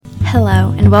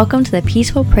Hello, and welcome to the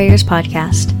Peaceful Prayers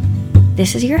Podcast.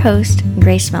 This is your host,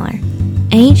 Grace Miller.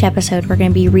 In each episode, we're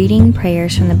going to be reading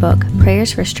prayers from the book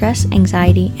Prayers for Stress,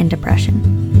 Anxiety, and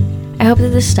Depression. I hope that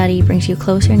this study brings you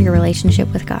closer in your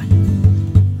relationship with God.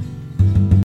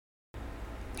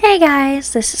 Hey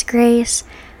guys, this is Grace.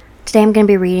 Today I'm going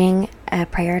to be reading a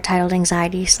prayer titled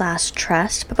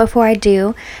Anxiety/Trust. But before I do,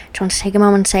 I just want to take a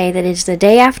moment and say that it's the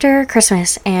day after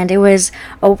Christmas, and it was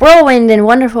a whirlwind and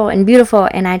wonderful and beautiful,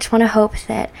 and I just want to hope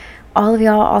that all of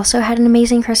y'all also had an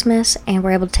amazing Christmas and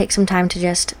were able to take some time to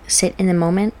just sit in the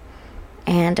moment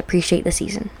and appreciate the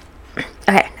season.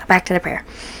 Okay, now back to the prayer.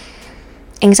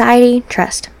 Anxiety,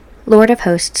 trust. Lord of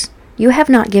hosts, you have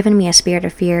not given me a spirit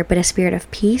of fear, but a spirit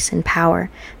of peace and power.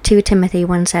 2 Timothy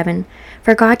 1:7.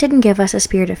 For God didn't give us a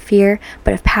spirit of fear,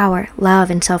 but of power,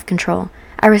 love, and self-control.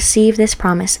 I receive this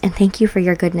promise and thank you for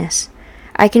your goodness.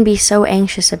 I can be so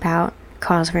anxious about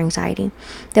cause for anxiety,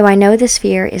 though I know this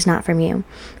fear is not from you.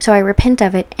 So I repent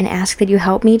of it and ask that you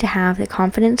help me to have the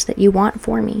confidence that you want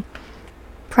for me.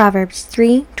 Proverbs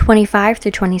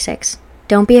 3:25-26.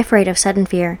 Don't be afraid of sudden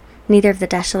fear, neither of the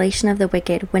desolation of the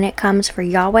wicked when it comes, for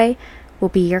Yahweh will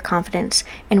be your confidence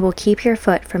and will keep your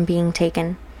foot from being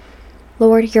taken.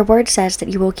 Lord, your word says that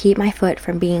you will keep my foot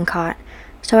from being caught,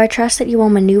 so I trust that you will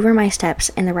maneuver my steps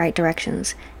in the right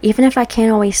directions. Even if I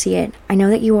can't always see it, I know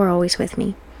that you are always with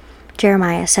me.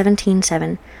 Jeremiah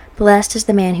 17:7. Blessed is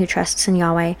the man who trusts in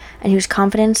Yahweh and whose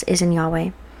confidence is in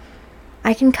Yahweh.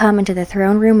 I can come into the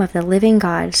throne room of the living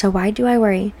God, so why do I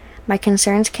worry? My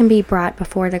concerns can be brought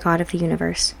before the God of the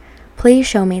universe. Please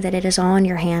show me that it is all in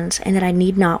your hands and that I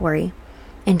need not worry.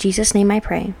 In Jesus' name I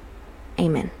pray.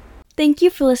 Amen. Thank you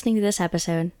for listening to this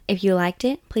episode. If you liked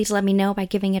it, please let me know by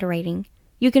giving it a rating.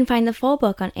 You can find the full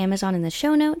book on Amazon in the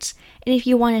show notes, and if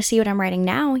you want to see what I'm writing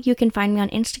now, you can find me on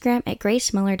Instagram at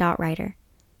gracemiller.writer.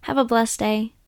 Have a blessed day.